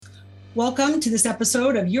Welcome to this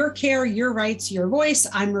episode of Your Care, Your Rights, Your Voice.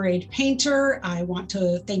 I'm Mairead Painter. I want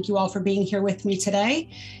to thank you all for being here with me today.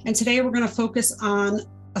 And today we're going to focus on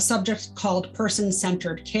a subject called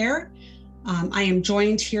person-centered care. I am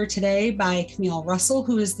joined here today by Camille Russell,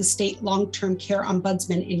 who is the State Long-Term Care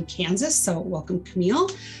Ombudsman in Kansas. So welcome, Camille.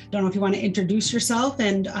 Don't know if you want to introduce yourself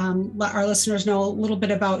and let our listeners know a little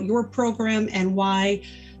bit about your program and why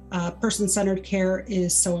person-centered care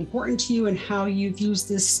is so important to you and how you've used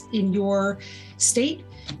this in your state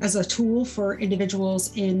as a tool for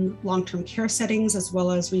individuals in long-term care settings, as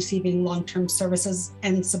well as receiving long-term services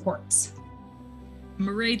and supports.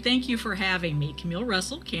 Mairead, thank you for having me. Camille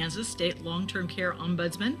Russell, Kansas State Long-Term Care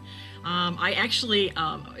Ombudsman. I actually,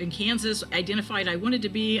 in Kansas, identified I wanted to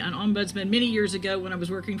be an ombudsman many years ago when I was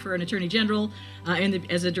working for an attorney general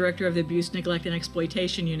as a director of the Abuse, Neglect, and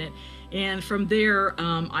Exploitation Unit. And from there,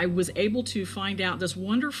 I was able to find out this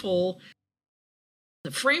wonderful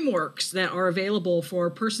frameworks that are available for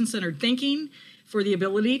person-centered thinking, for the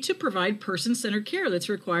ability to provide person-centered care that's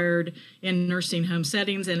required in nursing home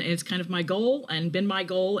settings. And it's kind of my goal and been my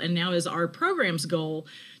goal and now is our program's goal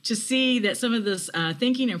to see that some of this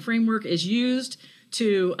thinking and framework is used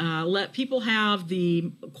to let people have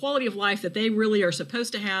the quality of life that they really are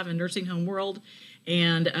supposed to have in nursing home world.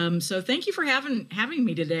 And so thank you for having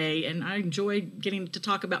me today. And I enjoy getting to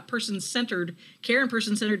talk about person-centered care and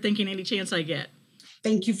person-centered thinking any chance I get.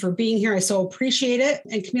 Thank you for being here. I so appreciate it.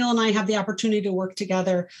 And Camille and I have the opportunity to work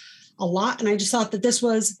together a lot. And I just thought that this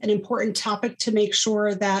was an important topic to make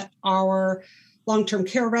sure that our long-term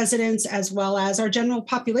care residents, as well as our general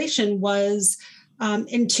population, was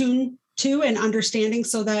in tune to and understanding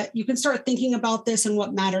so that you can start thinking about this and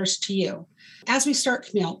what matters to you. As we start,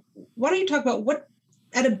 Camille, why don't you talk about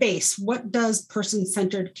at a base, what does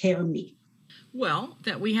person-centered care mean? Well,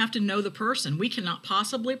 that we have to know the person. We cannot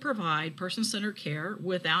possibly provide person-centered care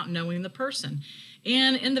without knowing the person.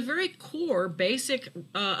 And in the very core basic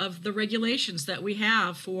of the regulations that we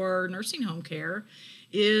have for nursing home care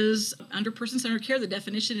is under person-centered care, the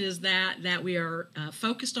definition is that we are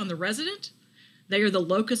focused on the resident, they are the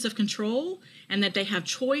locus of control, and that they have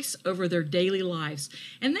choice over their daily lives.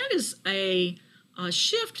 And that is a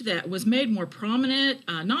shift that was made more prominent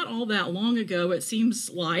not all that long ago, it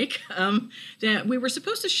seems like, that we were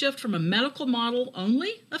supposed to shift from a medical model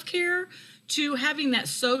only of care to having that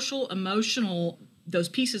social, emotional, those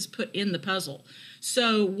pieces put in the puzzle.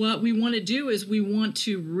 So what we want to do is we want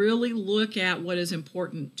to really look at what is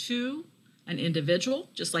important to an individual,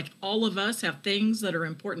 just like all of us have things that are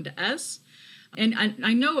important to us. And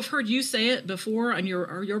I know I've heard you say it before on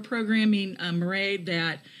your programming, Mairead,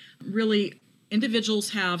 that really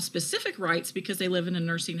individuals have specific rights because they live in a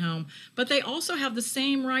nursing home, but they also have the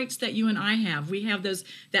same rights that you and I have. We have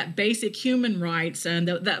that basic human rights and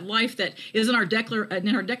that life that is in our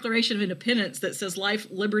Declaration of Independence that says life,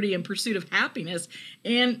 liberty, and pursuit of happiness.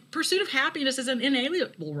 And pursuit of happiness is an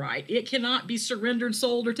inalienable right. It cannot be surrendered,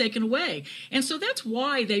 sold, or taken away. And so that's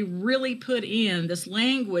why they really put in this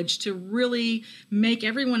language to really make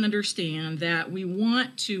everyone understand that we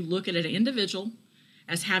want to look at an individual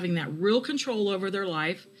as having that real control over their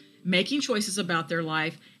life, making choices about their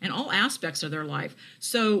life, and all aspects of their life.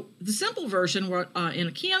 So the simple version, we're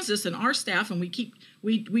in Kansas and our staff, and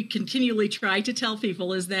we continually try to tell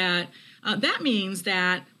people is that that means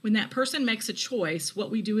that when that person makes a choice,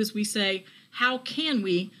 what we do is we say, how can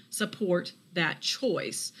we support that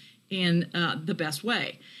choice in the best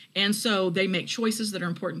way? And so they make choices that are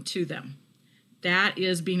important to them. That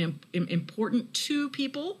is being important to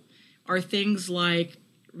people are things like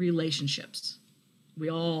relationships.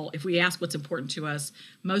 If we ask what's important to us,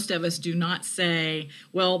 most of us do not say,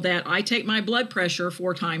 well, that I take my blood pressure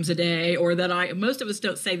 4 times a day, or that most of us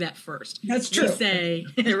don't say that first. That's true. We say,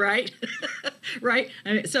 right? Right.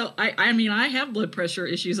 So I have blood pressure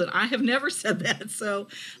issues and I have never said that. So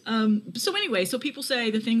anyway, so people say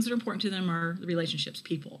the things that are important to them are the relationships,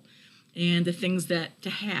 people, and the things that to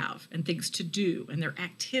have and things to do and their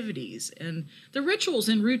activities and the rituals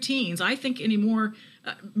and routines. I think anymore,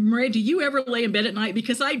 Mairead, do you ever lay in bed at night?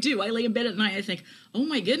 Because I do. I lay in bed at night. I think, oh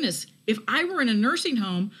my goodness, if I were in a nursing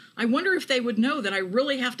home, I wonder if they would know that I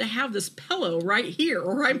really have to have this pillow right here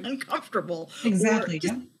or I'm uncomfortable. Exactly.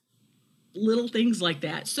 Or little things like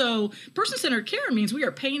that. So person-centered care means we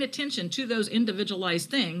are paying attention to those individualized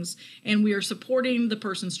things and we are supporting the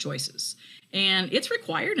person's choices. And it's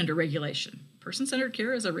required under regulation. Person-centered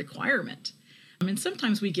care is a requirement. And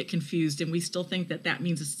sometimes we get confused and we still think that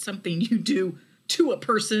means it's something you do to a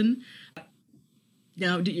person.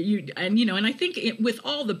 And I think with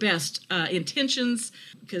all the best intentions,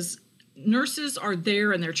 because nurses are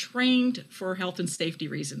there and they're trained for health and safety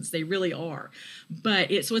reasons. They really are.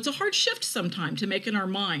 But it's a hard shift sometimes to make in our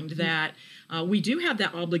mind that we do have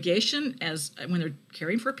that obligation as when they're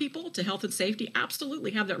caring for people to health and safety,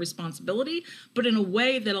 absolutely have that responsibility, but in a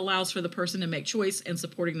way that allows for the person to make choice and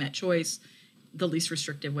supporting that choice the least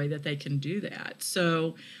restrictive way that they can do that.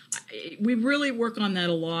 So we really work on that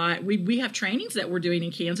a lot. We have trainings that we're doing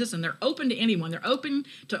in Kansas, and they're open to anyone. They're open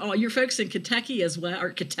to all your folks in Kentucky as well,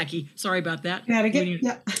 or Kentucky. Sorry about that. Connecticut.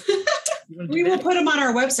 Yeah. We will put them on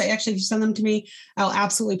our website. Actually, if you send them to me, I'll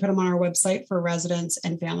absolutely put them on our website for residents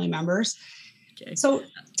and family members. Okay. So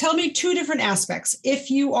tell me two different aspects. If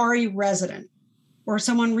you are a resident or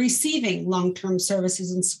someone receiving long-term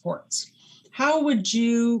services and supports, how would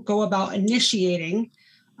you go about initiating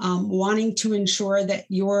wanting to ensure that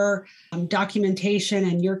your documentation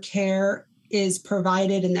and your care is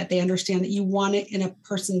provided and that they understand that you want it in a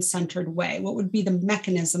person-centered way? What would be the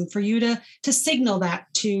mechanism for you to signal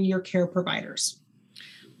that to your care providers?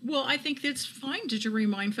 Well, I think it's fine to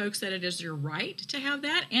remind folks that it is your right to have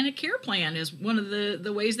that, and a care plan is one of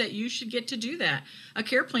the ways that you should get to do that. A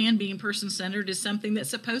care plan, being person-centered, is something that's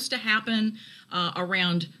supposed to happen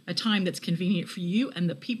around a time that's convenient for you and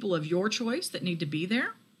the people of your choice that need to be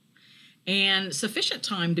there, and sufficient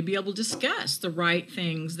time to be able to discuss the right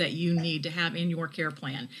things that you need to have in your care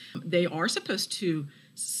plan. They are supposed to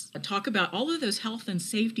talk about all of those health and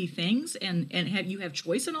safety things and have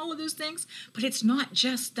choice in all of those things, but it's not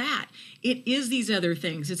just that. It is these other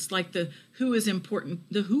things. It's like the who is important,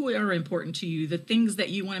 the who are important to you, the things that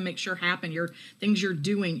you want to make sure happen, your things you're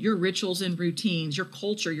doing, your rituals and routines, your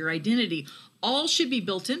culture, your identity, all should be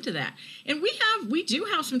built into that. And we do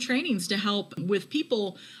have some trainings to help with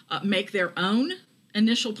people make their own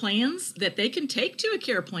initial plans that they can take to a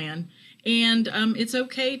care plan. And it's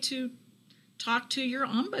okay to talk to your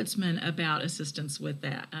ombudsman about assistance with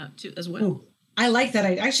that as well. Ooh, I like that.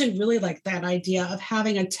 I actually really like that idea of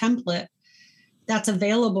having a template that's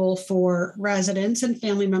available for residents and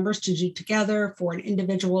family members to do together, for an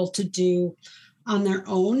individual to do on their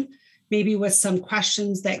own, maybe with some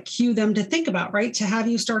questions that cue them to think about, right? To have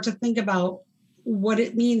you start to think about what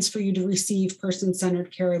it means for you to receive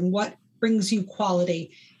person-centered care and what brings you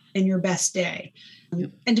quality in your best day.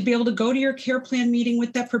 And to be able to go to your care plan meeting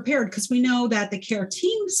with that prepared, because we know that the care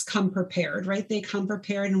teams come prepared, right? They come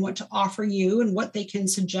prepared in what to offer you and what they can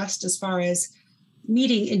suggest as far as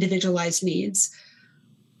meeting individualized needs.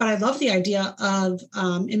 But I love the idea of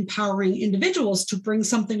empowering individuals to bring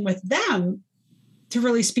something with them to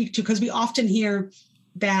really speak to, because we often hear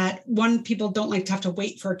that people don't like to have to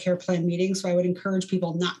wait for a care plan meeting. So I would encourage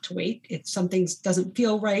people not to wait. If something doesn't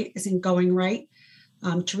feel right, isn't going right,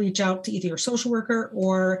 to reach out to either your social worker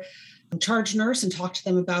or charge nurse and talk to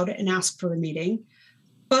them about it and ask for a meeting.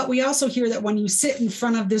 But we also hear that when you sit in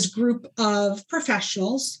front of this group of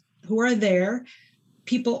professionals who are there,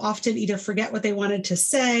 people often either forget what they wanted to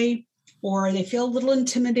say, or they feel a little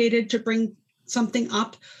intimidated to bring something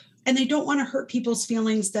up, and they don't want to hurt people's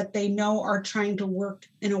feelings that they know are trying to work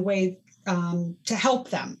in a way to help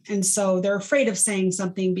them. And so they're afraid of saying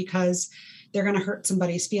something because they're going to hurt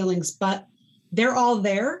somebody's feelings. But they're all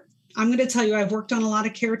there. I'm going to tell you, I've worked on a lot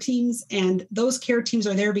of care teams, and those care teams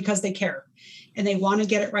are there because they care and they want to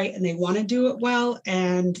get it right and they want to do it well.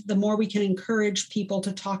 And the more we can encourage people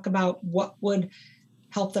to talk about what would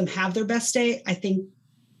help them have their best day, I think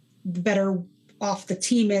the better off the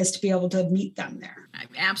team is to be able to meet them there.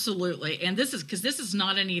 Absolutely. And this is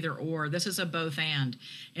not an either or, this is a both and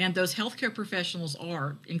those healthcare professionals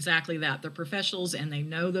are exactly that. They're professionals and they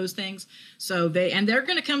know those things. So they're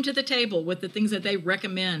going to come to the table with the things that they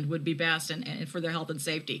recommend would be best and for their health and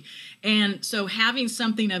safety. And so having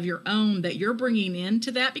something of your own that you're bringing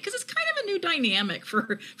into that, because it's kind of a new dynamic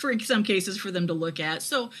for in some cases for them to look at.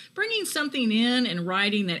 So bringing something in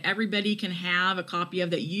writing that everybody can have a copy of,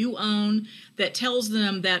 that you own, that tells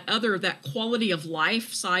them that quality of life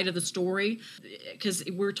side of the story, because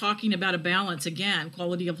we're talking about a balance again,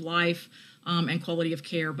 quality of life and quality of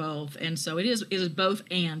care both. And so it is both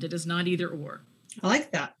and, it is not either or. I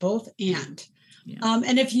like that, both and. Yeah.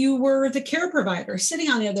 And if you were the care provider sitting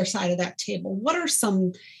on the other side of that table, what are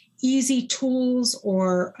some easy tools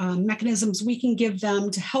or mechanisms we can give them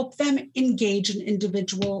to help them engage an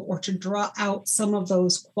individual or to draw out some of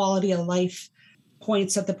those quality of life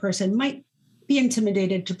points that the person might be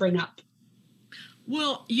intimidated to bring up?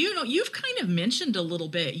 Well, you've kind of mentioned a little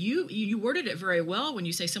bit. You worded it very well when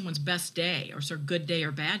you say someone's best day or sort of good day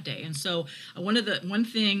or bad day. And so one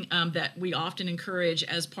thing that we often encourage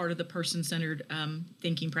as part of the person-centered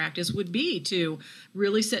thinking practice would be to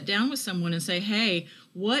really sit down with someone and say, hey,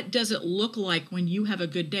 What does it look like when you have a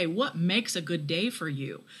good day? What makes a good day for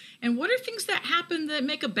you? And what are things that happen that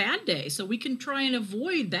make a bad day? So we can try and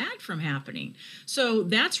avoid that from happening. So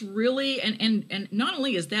that's really, and not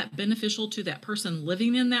only is that beneficial to that person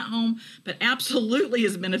living in that home, but absolutely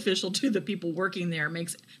is beneficial to the people working there. It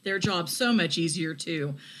makes their job so much easier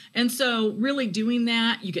too. And so really doing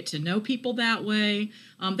that, you get to know people that way.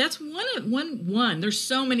 That's one. There's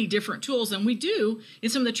so many different tools, and we do in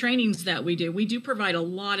some of the trainings that we do provide a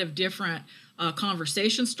lot of different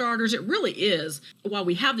conversation starters. It really is. While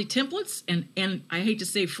we have the templates and I hate to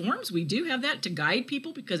say forms, we do have that to guide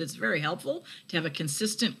people because it's very helpful to have a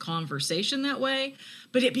consistent conversation that way.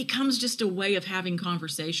 But it becomes just a way of having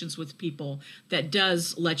conversations with people that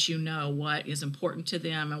does let you know what is important to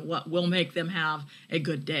them and what will make them have a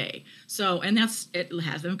good day. So, and it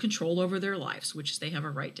has them control over their lives, which they have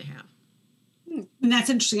a right to have. And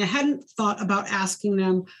that's interesting. I hadn't thought about asking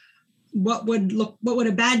them what would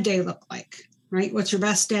a bad day look like, right? What's your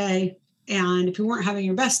best day? And if you weren't having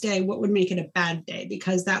your best day, what would make it a bad day?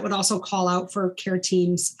 Because that would also call out for care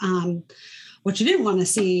teams, what you didn't want to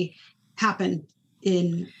see happen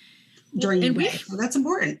during the day. So that's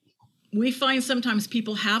important. We find sometimes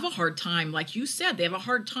people have a hard time, like you said, they have a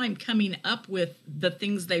hard time coming up with the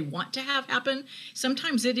things they want to have happen.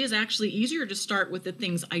 Sometimes it is actually easier to start with the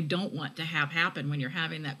things I don't want to have happen when you're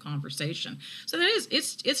having that conversation. So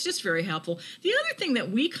it's just very helpful. The other thing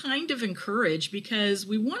that we kind of encourage, because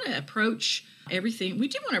we want to approach everything, we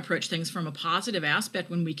do want to approach things from a positive aspect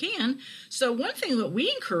when we can. So one thing that we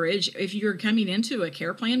encourage if you're coming into a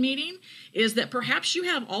care plan meeting is that perhaps you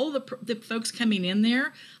have all of the folks coming in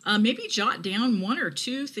there, maybe jot down one or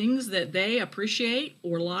two things that they appreciate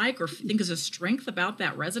or like or think is a strength about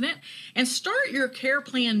that resident, and start your care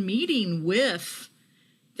plan meeting with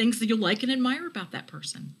things that you like and admire about that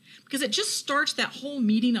person, because it just starts that whole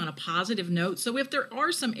meeting on a positive note. So if there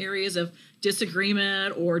are some areas of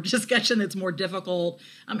disagreement or discussion that's more difficult,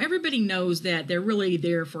 everybody knows that they're really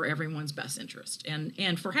there for everyone's best interest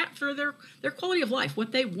and for their quality of life,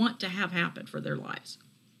 what they want to have happen for their lives.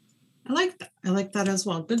 I like that. I like that as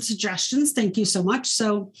well. Good suggestions. Thank you so much.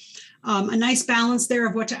 So a nice balance there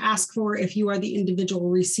of what to ask for if you are the individual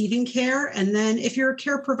receiving care. And then if you're a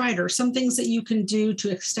care provider, some things that you can do to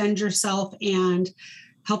extend yourself and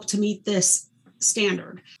help to meet this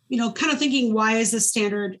standard. Kind of thinking, why is this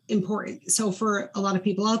standard important? So for a lot of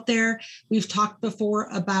people out there, we've talked before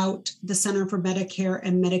about the Center for Medicare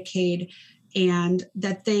and Medicaid and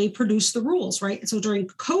that they produce the rules, right? So during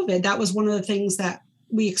COVID, that was one of the things that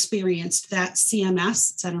we experienced, that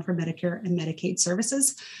CMS, Center for Medicare and Medicaid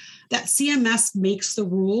Services, that CMS makes the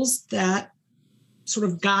rules that sort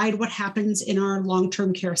of guide what happens in our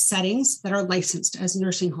long-term care settings that are licensed as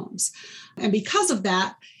nursing homes. And because of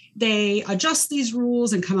that, they adjust these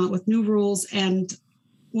rules and come out with new rules. And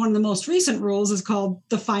one of the most recent rules is called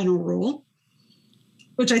the final rule,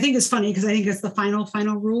 which I think is funny because I think it's the final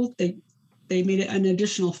rule. They made it an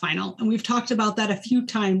additional final. And we've talked about that a few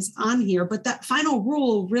times on here, but that final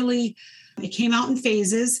rule really, it came out in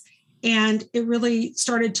phases, and it really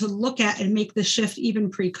started to look at and make the shift even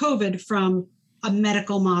pre-COVID from a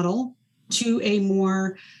medical model to a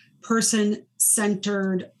more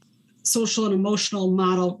person-centered social and emotional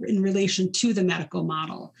model in relation to the medical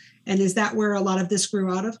model. And is that where a lot of this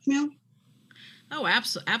grew out of, Camille? Oh,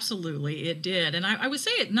 absolutely, it did. And I would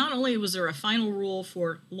say it not only was there a final rule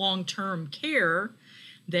for long-term care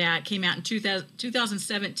that came out in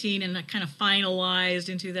 2017 and kind of finalized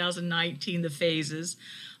in 2019, the phases,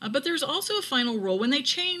 but there's also a final rule. When they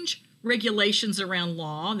change regulations around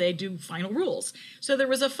law, they do final rules. So there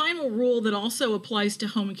was a final rule that also applies to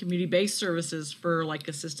home and community-based services for like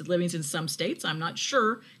assisted livings in some states. I'm not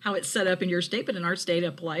sure how it's set up in your state, but in our state it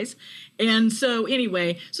applies. And so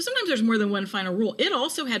anyway, so sometimes there's more than one final rule. It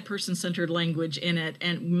also had person-centered language in it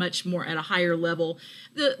and much more at a higher level.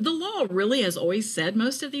 The law really has always said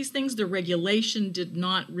most of these things. The regulation did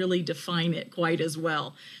not really define it quite as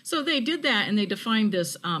well. So they did that, and they defined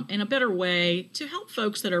this in a better way to help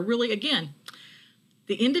folks that are really, again,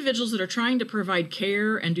 the individuals that are trying to provide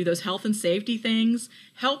care and do those health and safety things,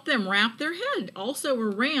 help them wrap their head also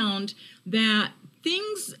around that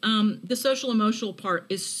things, the social emotional part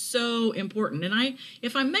is so important. And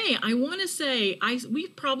if I may, I want to say we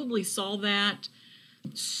probably saw that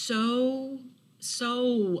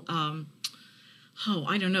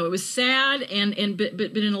I don't know. It was sad but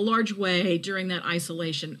in a large way during that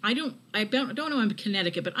isolation. I don't know in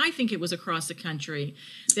Connecticut, but I think it was across the country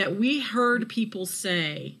that we heard people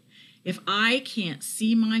say, If I can't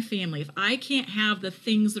see my family, if I can't have the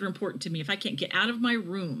things that are important to me, if I can't get out of my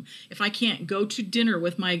room, if I can't go to dinner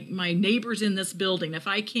with my neighbors in this building, if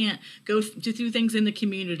I can't go to do things in the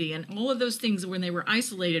community and all of those things when they were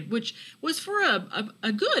isolated, which was for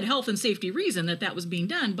a good health and safety reason that was being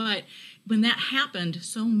done. But when that happened,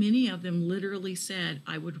 so many of them literally said,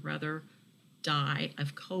 I would rather die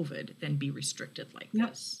of COVID than be restricted like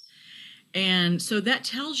this. And so that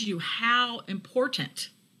tells you how important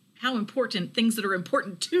things that are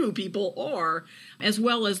important to people are, as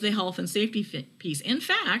well as the health and safety piece. In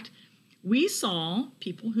fact, we saw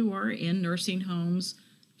people who are in nursing homes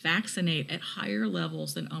vaccinate at higher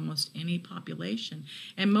levels than almost any population.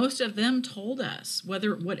 And most of them told us,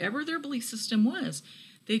 whatever their belief system was,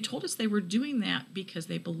 they told us they were doing that because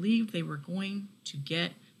they believed they were going to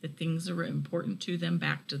get the things that were important to them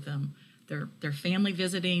back to them. Their family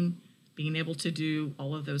visiting, being able to do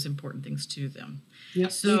all of those important things to them.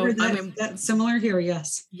 Yep. So that's similar here.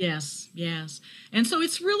 Yes. Yes. And so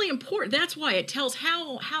it's really important. That's why it tells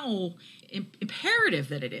how imperative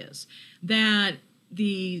that it is that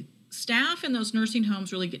the staff in those nursing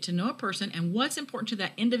homes really get to know a person and what's important to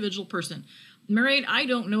that individual person. Mairead, I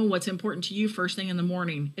don't know what's important to you first thing in the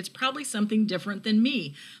morning. It's probably something different than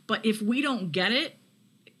me. But if we don't get it,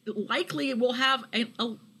 likely we'll have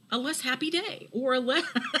a less happy day or a less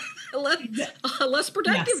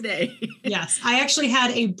productive day. Yes. I actually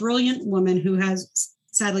had a brilliant woman who has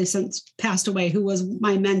sadly since passed away, who was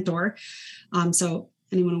my mentor. So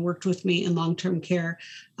anyone who worked with me in long-term care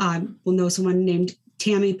will know someone named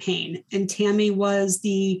Tammy Payne. And Tammy was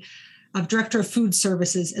the director of food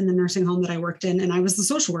services in the nursing home that I worked in. And I was the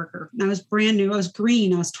social worker. And I was brand new. I was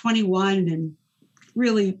green. I was 21 and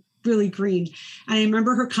really, really green. And I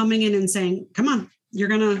remember her coming in and saying, come on, you're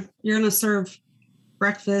gonna serve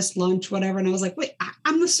breakfast, lunch, whatever. And I was like, wait,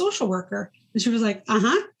 I'm the social worker. And she was like,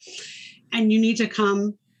 and you need to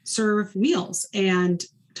come serve meals and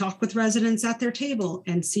talk with residents at their table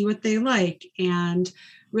and see what they like and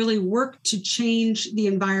really work to change the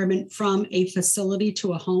environment from a facility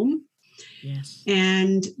to a home. Yes.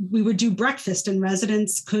 And we would do breakfast and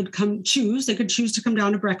residents could choose to come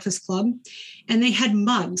down to Breakfast Club. And they had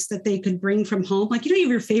mugs that they could bring from home. Like, you have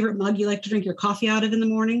your favorite mug you like to drink your coffee out of in the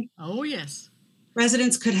morning. Oh, yes.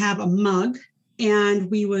 Residents could have a mug and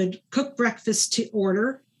we would cook breakfast to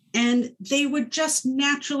order and they would just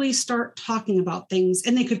naturally start talking about things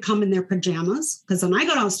and they could come in their pajamas. Because when I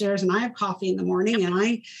go downstairs and I have coffee in the morning and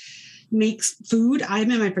I make food,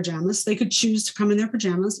 I'm in my pajamas. They could choose to come in their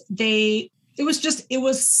pajamas. It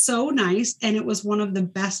was so nice. And it was one of the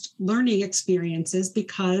best learning experiences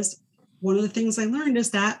because one of the things I learned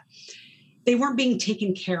is that they weren't being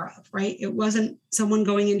taken care of, right? It wasn't someone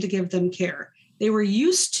going in to give them care. They were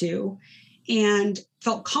used to and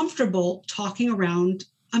felt comfortable talking around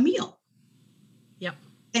a meal. Yep.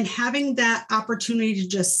 And having that opportunity to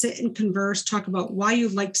just sit and converse, talk about why you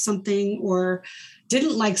liked something or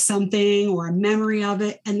didn't like something or a memory of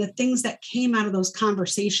it. And the things that came out of those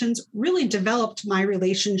conversations really developed my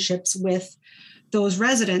relationships with those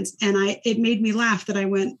residents. And it made me laugh that I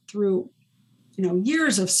went through,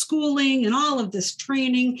 years of schooling and all of this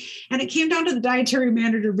training. And it came down to the dietary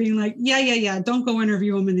manager being like, yeah. Don't go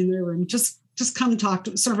interview them in their room. Just come talk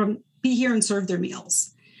to serve them, be here and serve their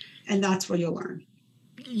meals. And that's what you'll learn.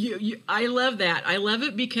 I love that. I love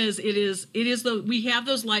it because we have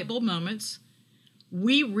those light bulb moments.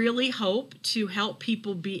 We really hope to help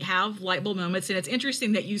people have light bulb moments. And it's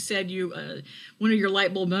interesting that you said one of your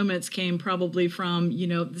light bulb moments came probably from,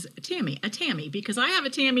 a Tammy, because I have a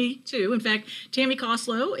Tammy too. In fact, Tammy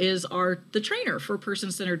Koslow is the trainer for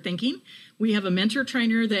person-centered thinking. We have a mentor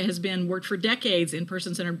trainer that has worked for decades in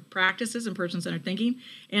person-centered practices and person-centered thinking.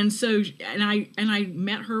 And so, and I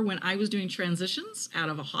met her when I was doing transitions out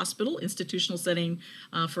of a hospital, institutional setting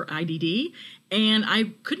for IDD. And I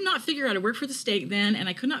could not figure out, I worked for the state then, and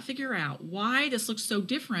I could not figure out why this looks so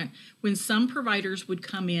different when some providers would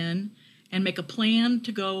come in and make a plan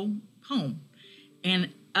to go home. And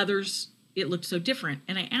others, it looked so different.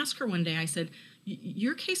 And I asked her one day, I said,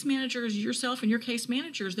 your case managers, yourself and your case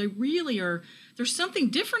managers, they really are, there's something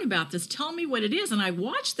different about this. Tell me what it is. And I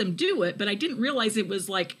watched them do it, but I didn't realize it was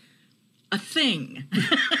like a thing.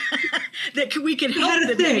 that we could help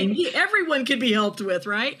them. I mean, everyone could be helped with,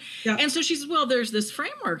 right? Yeah. And so she says, well, there's this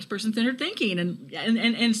framework, person-centered thinking.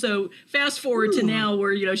 And so fast forward to now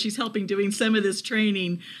where, she's helping doing some of this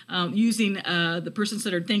training using the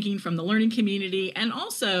person-centered thinking from the learning community, and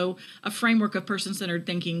also a framework of person-centered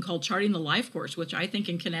thinking called Charting the Life course, which I think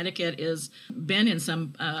in Connecticut is been in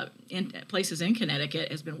some places in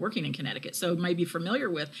Connecticut, has been working in Connecticut. So may be familiar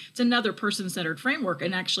with. It's another person-centered framework.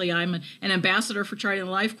 And actually, I'm an ambassador for Charting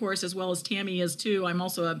the Life course, as well as Tammy is too. I'm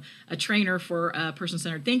also a trainer for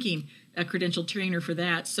person-centered thinking, a credentialed trainer for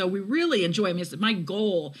that. So we really enjoy. I mean, my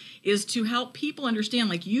goal is to help people understand,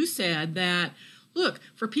 like you said, that look,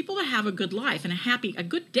 for people to have a good life and a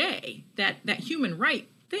good day, that human right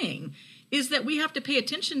thing is that we have to pay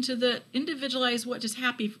attention to the individualized what is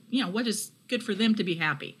happy, what is good for them to be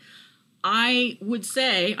happy. I would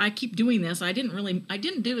say, I keep doing this. I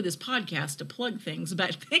didn't do this podcast to plug things,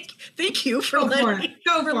 but thank you for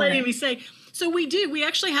letting me say. So we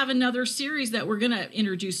actually have another series that we're going to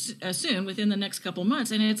introduce soon within the next couple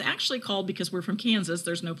months. And it's actually called, because we're from Kansas,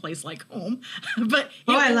 there's no place like home. But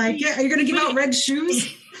I like it. Are you going to give out red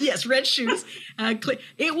shoes? Yes, red shoes.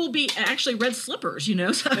 It will be actually red slippers, so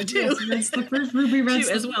too. Yes, red slippers, ruby red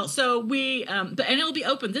as well. So and it'll be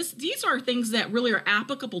open. These are things that really are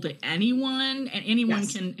applicable to anyone, and anyone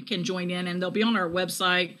can join in, and they'll be on our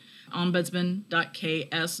website,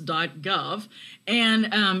 ombudsman.ks.gov,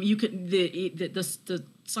 and you could the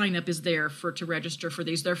sign up is there to register for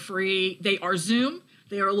these. They're free. They are Zoom.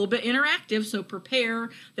 They are a little bit interactive, so prepare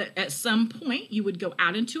that at some point you would go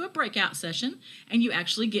out into a breakout session and you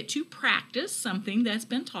actually get to practice something that's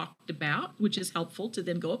been talked about, which is helpful to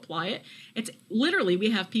then go apply it. It's literally,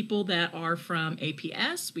 we have people that are from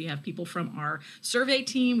APS, we have people from our survey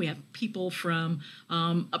team, we have people from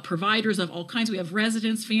providers of all kinds. We have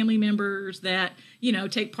residents, family members that,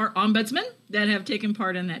 take part, ombudsmen that have taken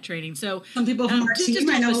part in that training. So some people from our team,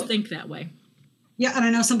 I know, think that way. Yeah, and I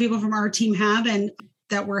know some people from our team have, and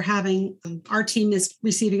that we're having, our team is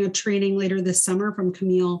receiving a training later this summer from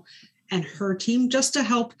Camille and her team, just to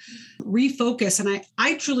help refocus. And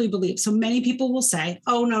I truly believe, so many people will say,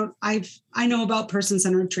 oh no, I know about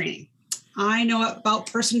person-centered training. I know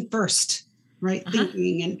about person first, right?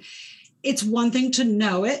 Thinking. And it's one thing to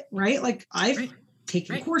know it, right? Like I've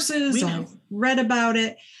taken courses, I've read about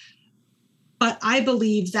it, but I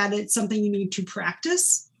believe that it's something you need to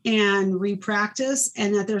practice and repractice,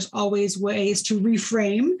 and that there's always ways to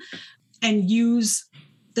reframe and use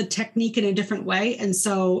the technique in a different way. And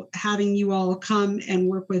so having you all come and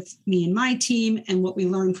work with me and my team and what we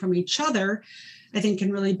learn from each other, I think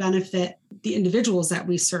can really benefit the individuals that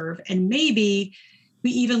we serve. And maybe we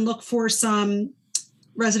even look for some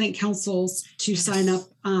resident councils to sign up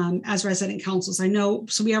as resident councils. I know,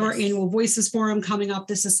 so we have our annual Voices Forum coming up.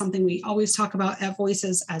 This is something we always talk about at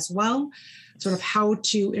Voices as well, sort of how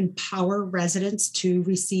to empower residents to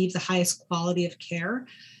receive the highest quality of care.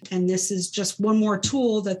 And this is just one more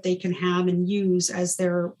tool that they can have and use as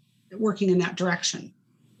they're working in that direction.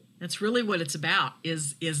 That's really what it's about,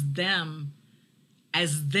 is them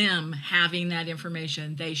having that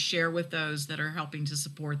information they share with those that are helping to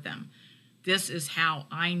support them. This is how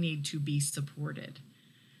I need to be supported.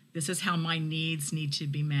 This is how my needs need to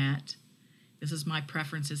be met. This is my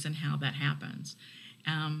preferences and how that happens.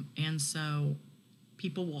 And so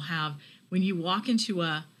people will have, when you walk in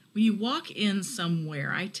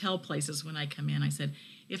somewhere, I tell places when I come in, I said,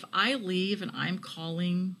 if I leave and I'm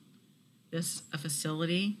calling this a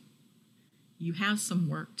facility, you have some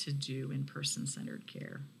work to do in person-centered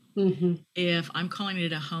care. Mm-hmm. If I'm calling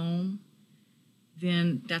it a home,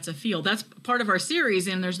 then that's a field. That's part of our series,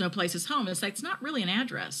 and There's No Place is Home. It's like, it's not really an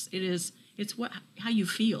address. It's how you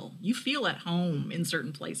feel. You feel at home in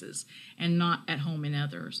certain places and not at home in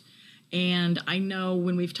others. And I know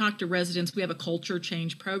when we've talked to residents, we have a culture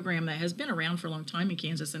change program that has been around for a long time in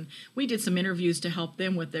Kansas, and we did some interviews to help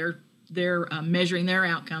them with their measuring their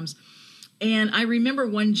outcomes. And I remember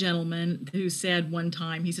one gentleman who said one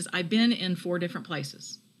time, he says, I've been in 4 different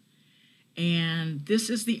places, and this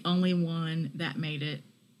is the only one that made it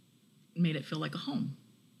feel like a home.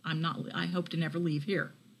 I hope to never leave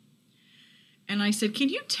here. And I said, can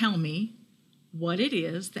you tell me what it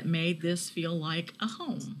is that made this feel like a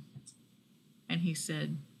home? And he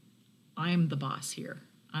said, I'm the boss here.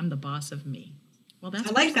 I'm the boss of me. Well, I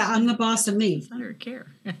like that. I'm the boss of me. Person-centered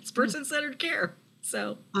care. It's person-centered care.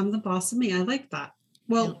 So I'm the boss of me. I like that.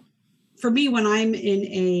 Well, for me, when I'm in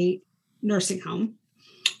a nursing home,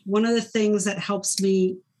 one of the things that helps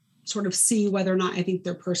me sort of see whether or not I think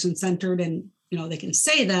they're person-centered, and they can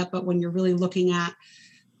say that, but when you're really looking at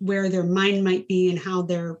where their mind might be and how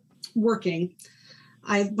they're working,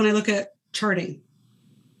 when I look at charting,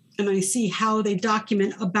 and I see how they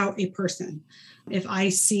document about a person. If I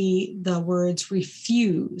see the words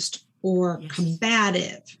refused or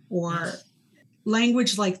combative or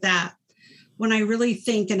language like that, when I really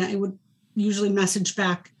think, and I would usually message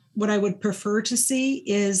back, what I would prefer to see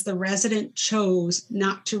is the resident chose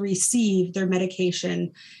not to receive their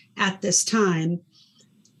medication at this time.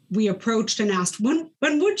 We approached and asked, when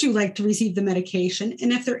would you like to receive the medication?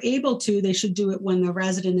 And if they're able to, they should do it when the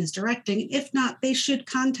resident is directing. If not, they should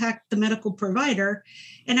contact the medical provider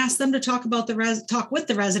and ask them to talk with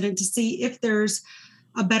the resident to see if there's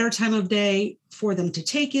a better time of day for them to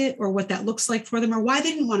take it, or what that looks like for them, or why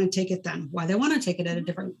they didn't want to take it then, why they want to take it at a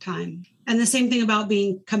different time. And the same thing about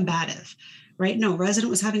being combative, right? No, resident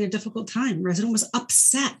was having a difficult time. Resident was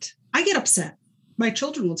upset. I get upset. My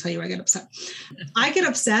children will tell you I get upset. I get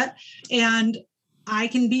upset and I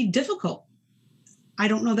can be difficult. I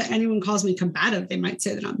don't know that anyone calls me combative. They might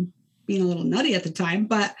say that I'm being a little nutty at the time,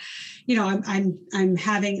 but I'm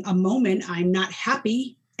having a moment. I'm not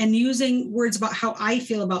happy, and using words about how I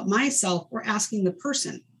feel about myself, or asking the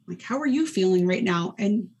person, like, how are you feeling right now?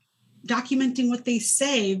 And documenting what they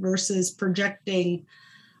say versus projecting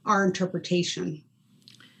our interpretation.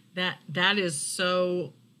 That is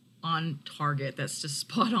so on target. That's just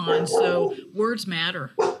spot on. So words matter.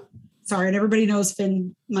 Sorry, and everybody knows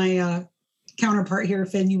Finn, my counterpart here,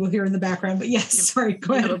 Finn, you will hear in the background, but yes, sorry,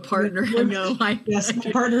 go ahead. I have a partner. I know. Yes,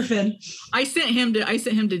 my partner, Finn. I sent him to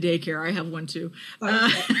daycare. I have one too. Okay.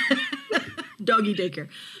 Doggy daycare.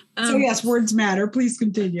 So yes, words matter. Please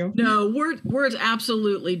continue. No, words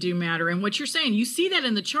absolutely do matter. And what you're saying, you see that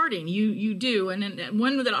in the charting. You do. And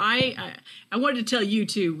one that I wanted to tell you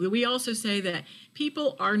too. We also say that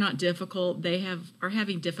people are not difficult. They are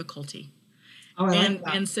having difficulty. Oh, I like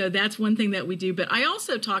that. And so that's one thing that we do. But I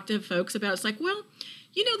also talk to folks about, it's like, well,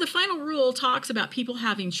 the final rule talks about people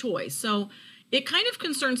having choice. So it kind of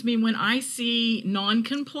concerns me when I see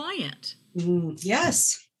non-compliant.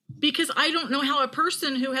 Yes. Because I don't know how a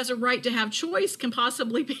person who has a right to have choice can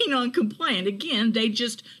possibly be non-compliant. Again, they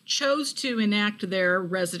just chose to enact their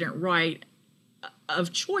resident right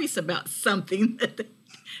of choice about something that they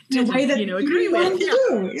agree with.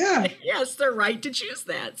 Yeah. Yes, their right to choose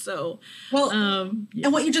that. So, well, and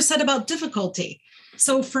what you just said about difficulty.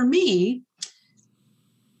 So for me,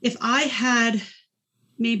 if I had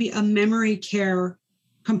maybe a memory care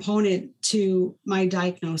component to my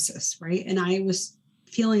diagnosis, right, and I was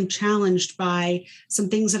feeling challenged by some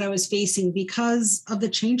things that I was facing because of the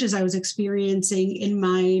changes I was experiencing in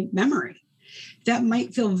my memory, that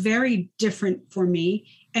might feel very different for me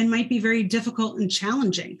and might be very difficult and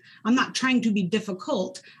challenging. I'm not trying to be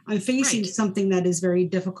difficult. I'm facing something that is very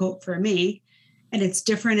difficult for me, and it's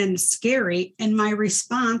different and scary. And my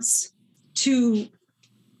response to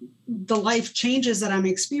the life changes that I'm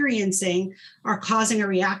experiencing are causing a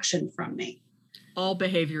reaction from me. All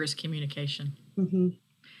behavior is communication. Mm-hmm.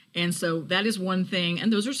 And so that is one thing.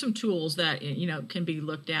 And those are some tools that, can be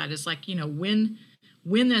looked at. It's like,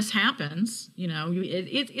 when this happens,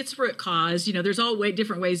 it's root cause, there's all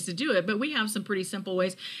different ways to do it, but we have some pretty simple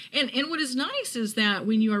ways. And what is nice is that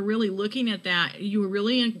when you are really looking at that,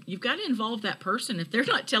 you've got to involve that person. If they're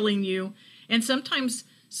not telling you, and sometimes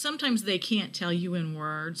they can't tell you in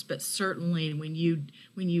words, but certainly when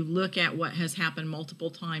you look at what has happened multiple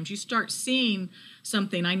times, you start seeing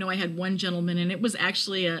something. I know I had one gentleman, and it was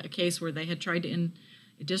actually a case where they had tried to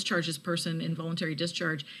discharge this person, involuntary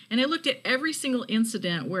discharge, and I looked at every single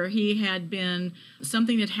incident where he had been,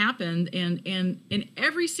 something had happened, and in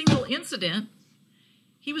every single incident,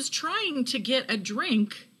 he was trying to get a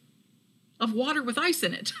drink of water with ice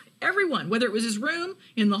in it. Everyone, whether it was his room,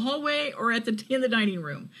 in the hallway, or in the dining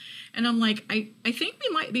room. And I'm like, I think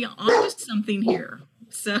we might be onto something here.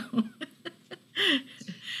 So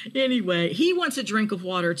anyway, he wants a drink of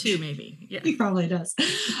water too, maybe. Yeah. He probably does.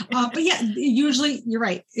 But yeah, usually you're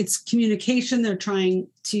right. It's communication. They're trying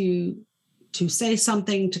to say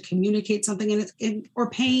something, to communicate something, or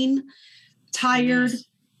pain, tired,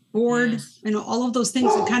 bored, all of those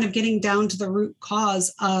things, and kind of getting down to the root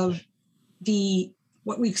cause of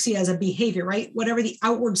what we see as a behavior, right? Whatever the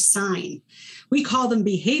outward sign. We call them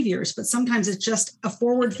behaviors, but sometimes it's just a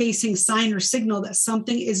forward-facing sign or signal that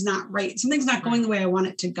something is not right. Something's not going the way I want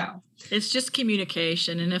it to go. It's just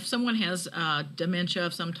communication. And if someone has dementia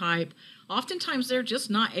of some type, oftentimes they're just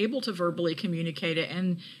not able to verbally communicate it.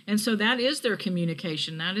 And so that is their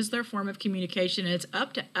communication. That is their form of communication. And it's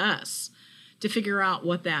up to us to figure out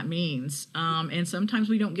what that means. And sometimes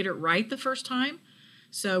we don't get it right the first time.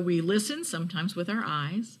 So we listen sometimes with our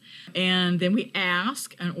eyes, and then we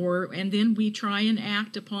ask, and then we try and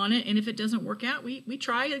act upon it. And if it doesn't work out, we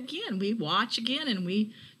try again. We watch again, and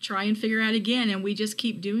we try and figure out again, and we just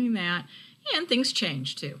keep doing that. And things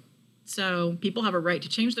change too. So people have a right to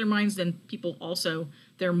change their minds. Then people also,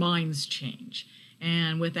 their minds change,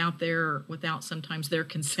 and without sometimes their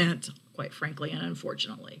consent, quite frankly and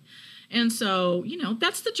unfortunately. And so,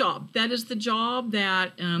 that's the job. That is the job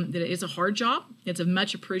that is a hard job. It's a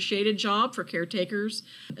much appreciated job for caretakers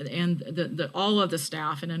and all of the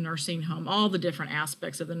staff in a nursing home, all the different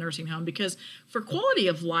aspects of the nursing home, because for quality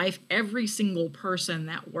of life, every single person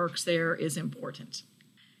that works there is important.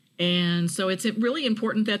 And so it's really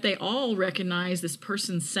important that they all recognize this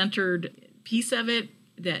person-centered piece of it,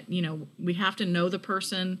 that, we have to know the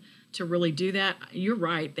person to really do that. You're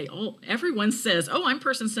right. Everyone says, oh, I'm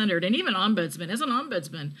person-centered. And even ombudsman, as an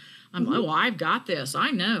ombudsman, I've got this.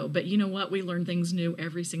 I know. But you know what? We learn things new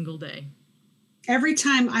every single day. Every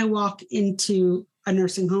time I walk into a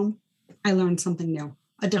nursing home, I learn something new,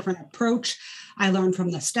 a different approach. I learn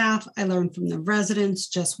from the staff. I learn from the residents,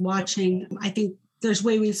 just watching. I think there's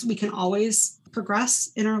ways we can always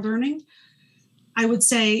progress in our learning. I would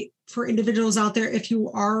say for individuals out there, if you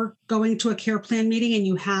are going to a care plan meeting and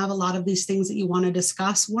you have a lot of these things that you want to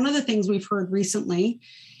discuss, one of the things we've heard recently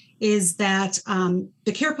is that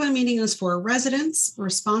the care plan meeting is for residents,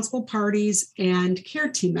 responsible parties, and care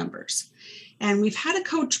team members. And we've had a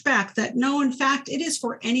coach back that no, in fact, it is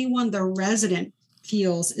for anyone the resident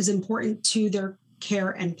feels is important to their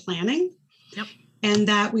care and planning. Yep. And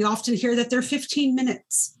that we often hear that they're 15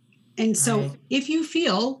 minutes. And so Right. if you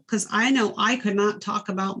feel, because I know I could not talk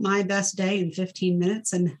about my best day in 15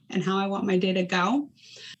 minutes and how I want my day to go,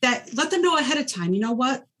 that let them know ahead of time, you know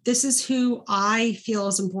what, this is who I feel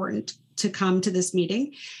is important to come to this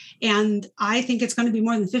meeting. And I think it's going to be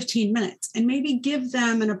more than 15 minutes, and maybe give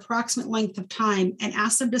them an approximate length of time and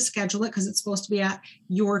ask them to schedule it, because it's supposed to be at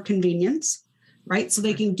your convenience, right? So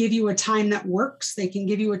they can give you a time that works. They can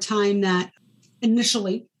give you a time that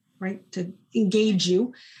initially, right, to engage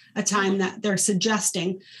you, a time that they're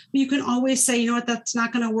suggesting. But you can always say, you know what, that's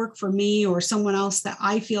not going to work for me or someone else that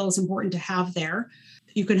I feel is important to have there.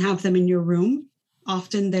 You can have them in your room.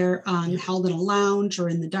 Often they're held in a lounge or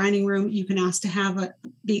in the dining room. You can ask to have it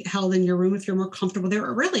be held in your room if you're more comfortable there,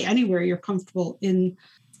 or really anywhere you're comfortable in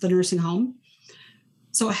the nursing home.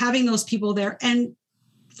 So having those people there. And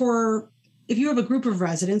if you have a group of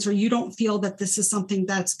residents, or you don't feel that this is something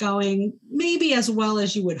that's going maybe as well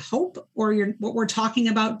as you would hope, or what we're talking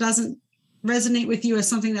about doesn't resonate with you as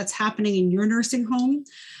something that's happening in your nursing home,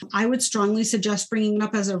 I would strongly suggest bringing it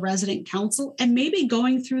up as a resident council, and maybe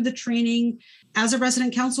going through the training as a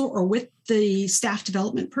resident council or with the staff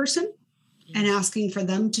development person, and asking for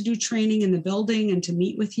them to do training in the building and to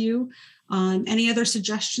meet with you. Any other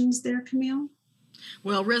suggestions there, Camille?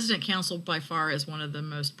 Well, resident council by far is one of the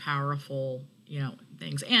most powerful,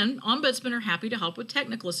 things. And ombudsmen are happy to help with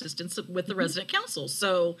technical assistance with the resident council.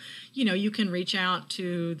 So, you can reach out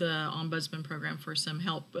to the ombudsman program for some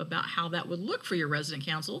help about how that would look for your resident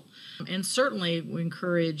council. And certainly we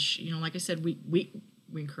encourage, like I said, we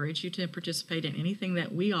encourage you to participate in anything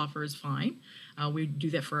that we offer is fine. We do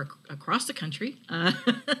that for across the country,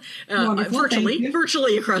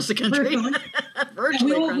 virtually across the country.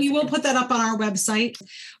 We will put that up on our website.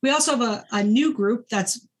 We also have a new group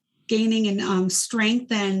that's gaining in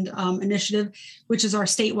strength and initiative, which is our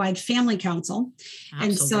statewide family council. Absolutely.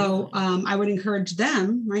 And so I would encourage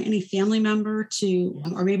them, right, any family member to,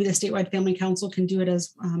 or maybe the statewide family council can do it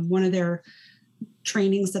as one of their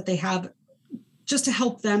trainings that they have, just to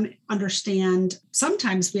help them understand.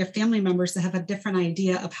 Sometimes we have family members that have a different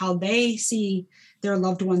idea of how they see their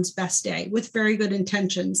loved one's best day, with very good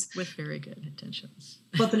intentions. But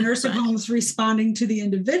the nursing home's responding to the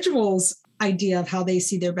individual's idea of how they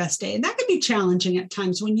see their best day. And that can be challenging at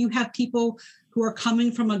times when you have people who are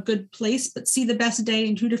coming from a good place, but see the best day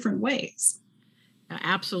in two different ways.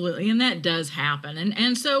 Absolutely. And that does happen.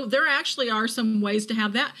 And so there actually are some ways to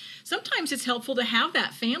have that. Sometimes it's helpful to have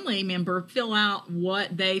that family member fill out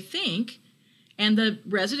what they think, and the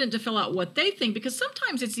resident to fill out what they think, because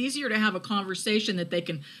sometimes it's easier to have a conversation that they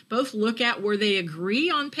can both look at where they agree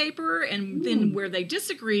on paper and then where they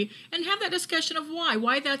disagree, and have that discussion of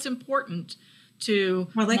why that's important to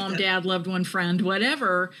mom, dad, loved one, friend,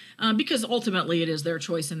 whatever, because ultimately it is their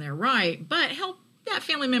choice and their right, but help that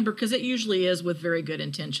family member, because it usually is with very good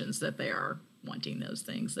intentions that they are wanting those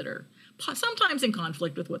things that are sometimes in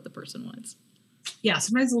conflict with what the person wants. Yeah,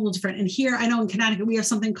 sometimes a little different. And here, I know in Connecticut, we have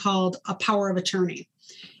something called a power of attorney.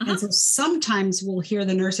 And so sometimes we'll hear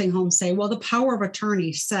the nursing home say, well, the power of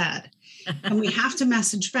attorney said. And we have to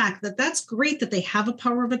message back that that's great that they have a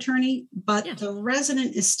power of attorney, but Yes. the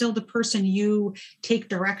resident is still the person you take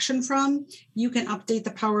direction from. You can update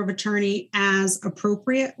the power of attorney as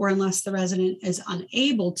appropriate, or unless the resident is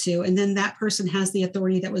unable to. And then that person has the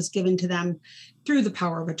authority that was given to them through the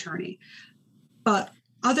power of attorney. But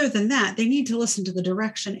other than that, they need to listen to the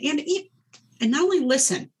direction and not only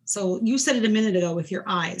listen. So you said it a minute ago with your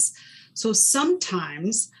eyes. So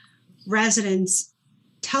sometimes residents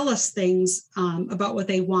tell us things about what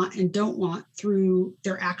they want and don't want through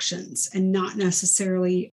their actions and not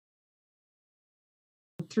necessarily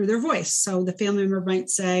through their voice. So the family member might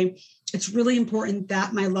say, it's really important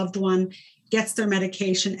that my loved one gets their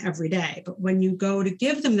medication every day. But when you go to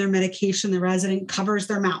give them their medication, the resident covers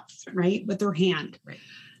their mouth, right, with their hand.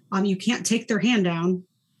 Right. You can't take their hand down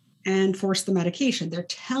and force the medication. They're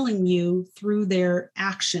telling you through their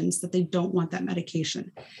actions that they don't want that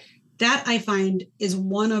medication. That I find is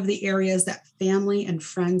one of the areas that family and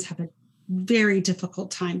friends have a very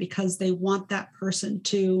difficult time because they want that person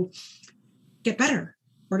to get better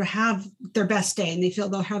or to have their best day. And they feel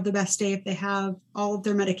they'll have the best day if they have all of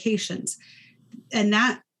their medications. And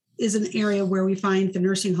that is an area where we find the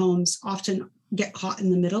nursing homes often get caught in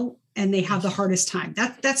the middle and they have the hardest time.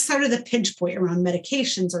 That's sort of the pinch point around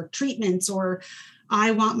medications or treatments, or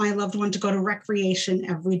I want my loved one to go to recreation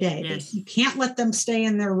every day. Yes. You can't let them stay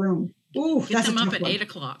in their room. Ooh, Get them up at 8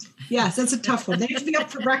 o'clock. Yes, that's a tough one. They need to be up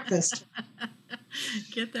for breakfast.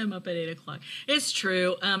 Get them up at 8 o'clock. It's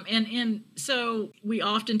true. And so we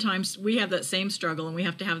oftentimes, we have that same struggle and we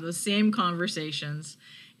have to have the same conversations.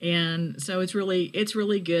 And so it's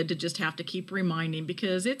really good to just have to keep reminding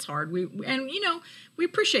because it's hard. We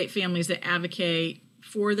appreciate families that advocate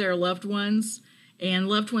for their loved ones. And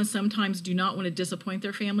loved ones sometimes do not want to disappoint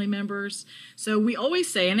their family members. So we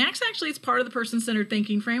always say, and actually it's part of the person-centered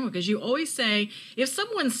thinking framework, is you always say, if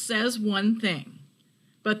someone says one thing,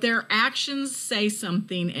 but their actions say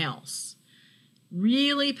something else,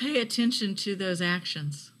 really pay attention to those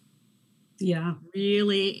actions. Yeah.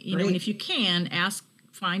 Really, and if you can,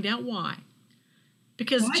 find out why.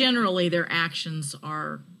 Because generally their actions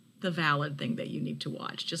are the valid thing that you need to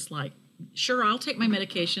watch. Just like, sure, I'll take my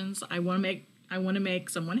medications. I want to make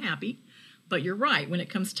someone happy. But you're right. When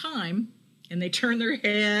it comes time and they turn their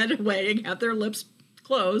head away and have their lips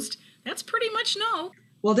closed, that's pretty much no.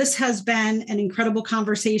 Well, this has been an incredible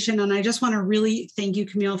conversation. And I just want to really thank you,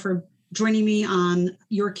 Camille, for joining me on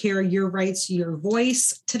Your Care, Your Rights, Your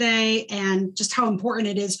Voice today, and just how important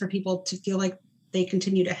it is for people to feel like they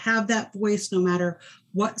continue to have that voice no matter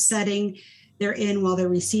what setting they're in while they're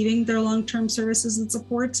receiving their long-term services and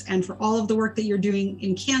supports, and for all of the work that you're doing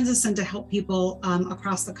in Kansas and to help people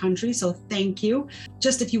across the country. So thank you.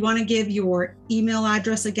 Just if you want to give your email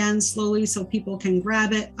address again slowly so people can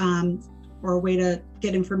grab it, or a way to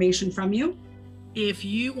get information from you. If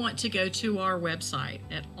you want to go to our website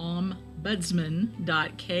at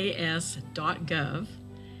ombudsman.ks.gov,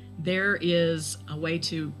 there is a way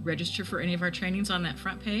to register for any of our trainings on that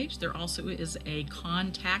front page. There also is a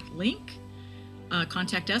contact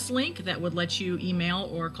us link that would let you email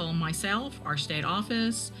or call myself, our state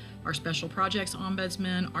office, our special projects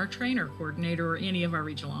ombudsman, our trainer coordinator, or any of our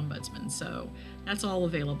regional ombudsmen. So that's all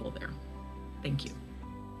available there. Thank you.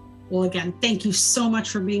 Well, again, thank you so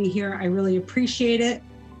much for being here. I really appreciate it.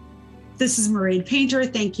 This is Mairead Painter.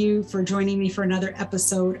 Thank you for joining me for another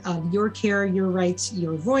episode of Your Care, Your Rights,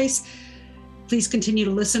 Your Voice. Please continue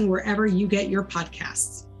to listen wherever you get your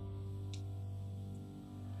podcasts.